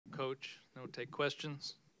Coach. Then we'll take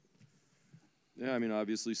questions. Yeah, I mean,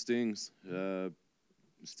 obviously stings.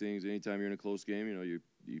 Stings anytime you're in a close game. You know, you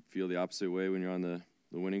feel the opposite way when you're on the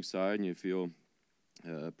winning side, and you feel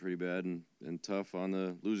pretty bad and tough on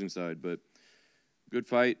the losing side. But good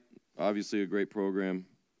fight. Obviously a great program,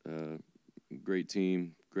 great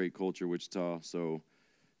team, great culture, Wichita. So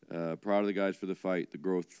proud of the guys for the fight, the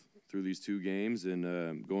growth through these 2 games,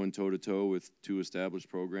 and going toe-to-toe with 2 established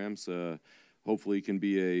programs. Hopefully can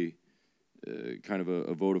be a kind of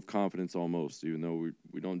a vote of confidence almost, even though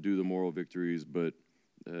we don't do the moral victories, but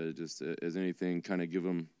just as anything, kind of give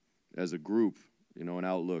them as a group, you know, an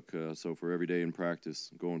outlook. So for every day in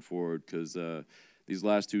practice going forward, because these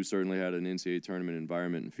last 2 certainly had an NCAA tournament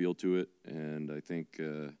environment and feel to it, and I think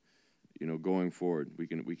you know, going forward we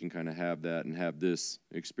can kind of have that and have this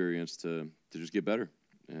experience to just get better,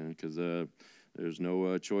 and because there's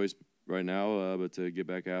no choice right now but to get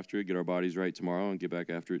back after it, get our bodies right tomorrow, and get back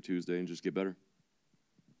after it Tuesday, and just get better.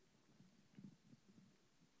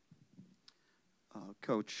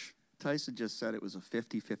 Coach, Tyson just said it was a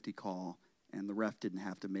 50-50 call, and the ref didn't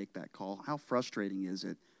have to make that call. How frustrating is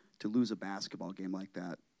it to lose a basketball game like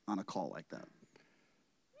that on a call like that?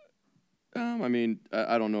 I mean,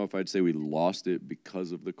 I don't know if I'd say we lost it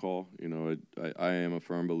because of the call. You know, I am a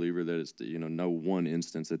firm believer that it's, you know, no one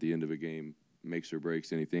instance at the end of a game makes or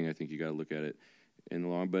breaks anything. I think you got to look at it in the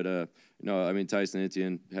long. But no, I mean, Tyson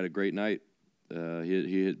Etienne had a great night.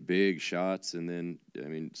 He hit big shots, and then, I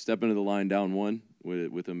mean, stepping to the line down 1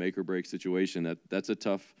 with a make or break situation, that's a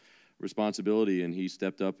tough responsibility, and he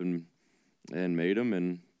stepped up and made them,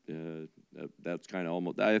 and that's kind of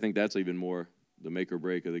almost, I think that's even more the make or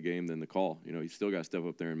break of the game than the call. You know, he still got to step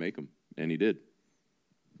up there and make them, and he did.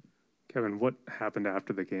 Kevin, what happened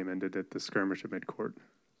after the game ended at the skirmish at midcourt?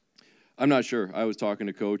 I'm not sure. I was talking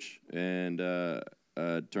to Coach, and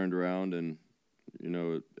turned around, and, you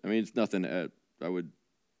know, I mean, it's nothing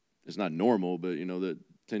it's not normal, but, you know, the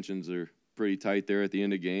tensions are pretty tight there at the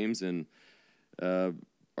end of games, and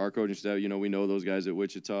our coaching staff, you know, we know those guys at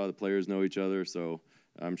Wichita, the players know each other, so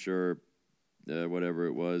I'm sure whatever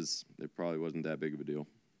it was, it probably wasn't that big of a deal.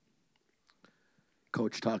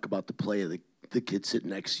 Coach, talk about the play of the kid sitting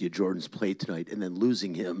next to you, Jordan's play tonight, and then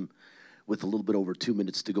losing him with a little bit over 2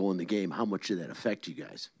 minutes to go in the game. How much did that affect you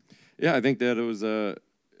guys? Yeah, I think that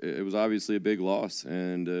it was obviously a big loss,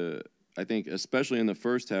 and I think especially in the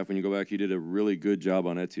first half, when you go back, he did a really good job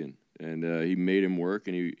on Etienne, and he made him work,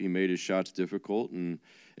 and he made his shots difficult, and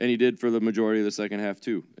he did for the majority of the second half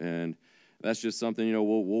too. And that's just something, you know,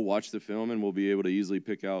 we'll watch the film, and we'll be able to easily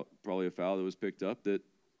pick out probably a foul that was picked up that,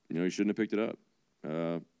 you know, he shouldn't have picked it up.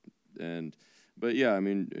 But yeah, I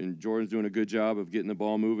mean, and Jordan's doing a good job of getting the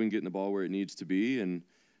ball moving, getting the ball where it needs to be, and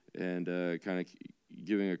kind of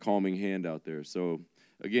giving a calming hand out there. So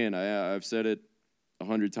again, I've said it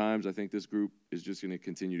 100 times. I think this group is just going to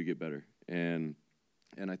continue to get better, and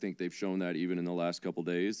I think they've shown that even in the last couple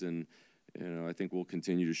days, and you know, I think we'll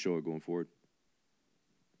continue to show it going forward.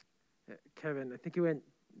 Kevin, I think you went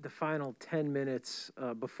the final 10 minutes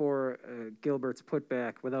before Gilbert's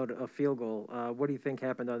putback without a field goal. What do you think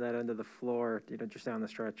happened on that end of the floor, you know, just down the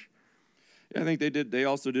stretch? Yeah, I think they did. They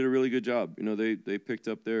also did a really good job. You know, they picked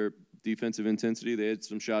up their defensive intensity. They had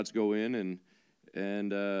some shots go in,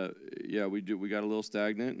 and yeah, we got a little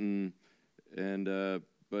stagnant,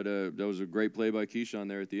 but that was a great play by Keyshawn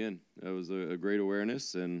there at the end. That was a great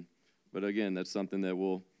awareness, but again, that's something that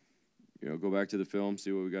we'll, you know, go back to the film,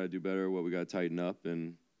 see what we got to do better, what we got to tighten up,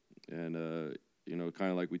 and you know,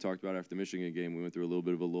 kind of like we talked about after the Michigan game, we went through a little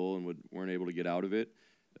bit of a lull and weren't able to get out of it.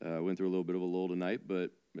 Went through a little bit of a lull tonight,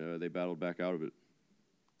 but they battled back out of it.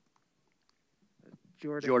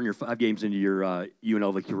 Jordan, you're 5 games into your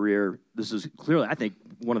UNLV career. This is clearly, I think,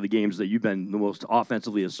 one of the games that you've been the most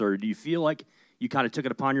offensively assertive. Do you feel like you kind of took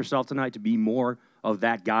it upon yourself tonight to be more of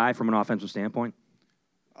that guy from an offensive standpoint?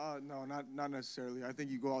 No, not necessarily. I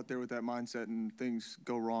think you go out there with that mindset and things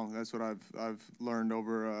go wrong. That's what I've learned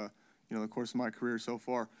over you know, the course of my career so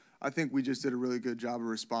far. I think we just did a really good job of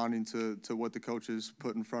responding to what the coaches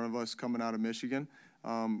put in front of us coming out of Michigan.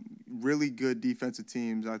 Really good defensive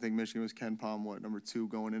teams. I think Michigan was Ken Palm, number 2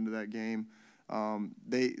 going into that game.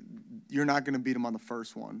 You're not going to beat them on the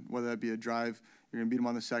first one, whether that be a drive. You're going to beat them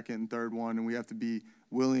on the second and third one, and we have to be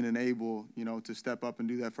willing and able, you know, to step up and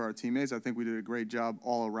do that for our teammates. I think we did a great job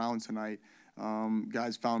all around tonight.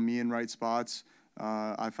 Guys found me in right spots.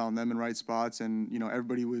 I found them in right spots, and, you know,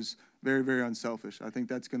 everybody was very, very unselfish. I think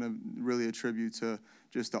that's going to really attribute to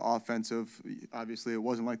just the offensive. Obviously, it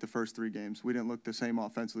wasn't like the first 3 games. We didn't look the same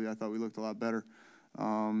offensively. I thought we looked a lot better,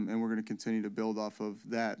 and we're going to continue to build off of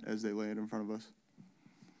that as they lay it in front of us.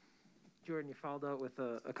 Jordan, you fouled out with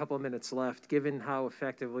a couple of minutes left. Given how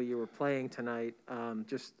effectively you were playing tonight,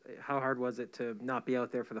 just how hard was it to not be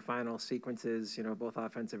out there for the final sequences, both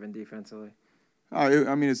offensive and defensively?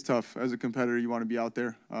 I mean, it's tough. As a competitor, you want to be out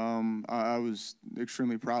there. I was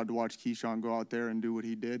extremely proud to watch Keyshawn go out there and do what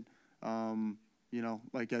he did.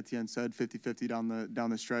 Like Etienne said, 50-50 down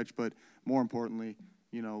the stretch. But more importantly,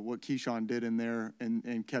 what Keyshawn did in there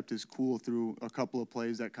and kept his cool through a couple of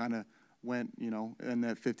plays that kind of went, in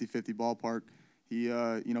that 50-50 ballpark.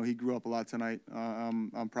 He grew up a lot tonight.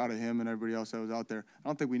 I'm proud of him and everybody else that was out there. I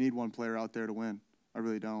don't think we need one player out there to win. I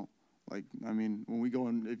really don't. When we go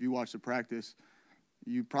in, if you watch the practice,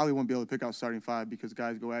 you probably won't be able to pick out starting five because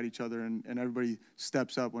guys go at each other and everybody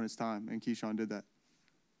steps up when it's time, and Keyshawn did that.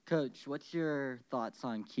 Coach, what's your thoughts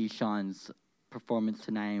on Keyshawn's performance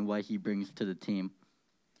tonight and what he brings to the team?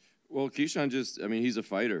 Well, Keyshawn he's a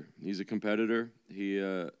fighter. He's a competitor.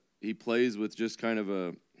 He plays with just kind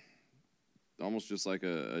of almost just like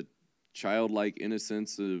a childlike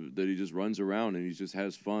innocence that he just runs around and he just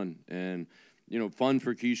has fun. And, fun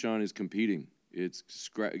for Keyshawn is competing. It's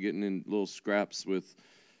getting in little scraps with,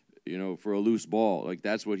 for a loose ball. Like,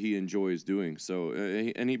 that's what he enjoys doing. So,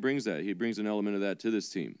 and he brings that. He brings an element of that to this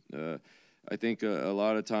team. I think a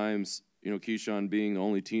lot of times, Keyshawn being the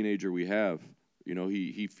only teenager we have,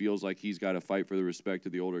 he feels like he's got to fight for the respect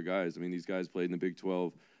of the older guys. I mean, these guys played in the Big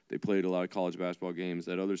 12. They played a lot of college basketball games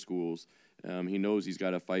at other schools. He knows he's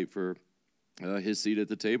got to fight for his seat at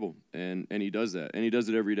the table, and he does that. And he does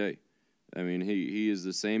it every day. I mean, he is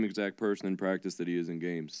the same exact person in practice that he is in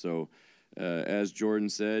games. So, as Jordan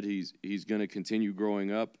said, he's going to continue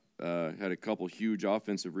growing up. Had a couple huge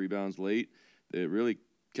offensive rebounds late that really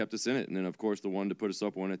kept us in it. And then, of course, the one to put us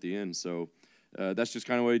up one at the end. So that's just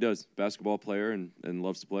kind of what he does. Basketball player and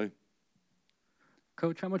loves to play.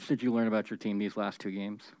 Coach, how much did you learn about your team these last two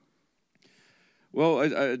games? Well,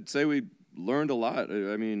 I'd say we learned a lot.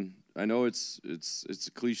 I mean, I know it's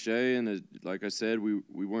a cliche, and like I said,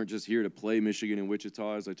 we weren't just here to play Michigan and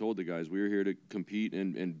Wichita. As I told the guys, we were here to compete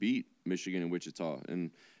and beat Michigan and Wichita.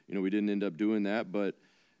 And, we didn't end up doing that, but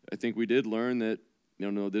I think we did learn that,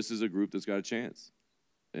 this is a group that's got a chance.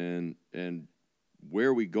 And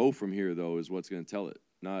where we go from here, though, is what's going to tell it.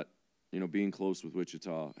 Not, being close with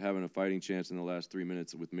Wichita, having a fighting chance in the last 3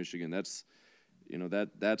 minutes with Michigan. That's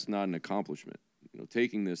not an accomplishment.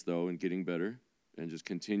 Taking this, though, and getting better and just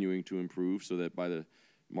continuing to improve so that by the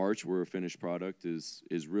March we're a finished product is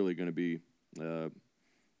really going to be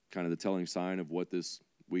kind of the telling sign of what this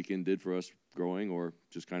weekend did for us growing or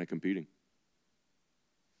just kind of competing.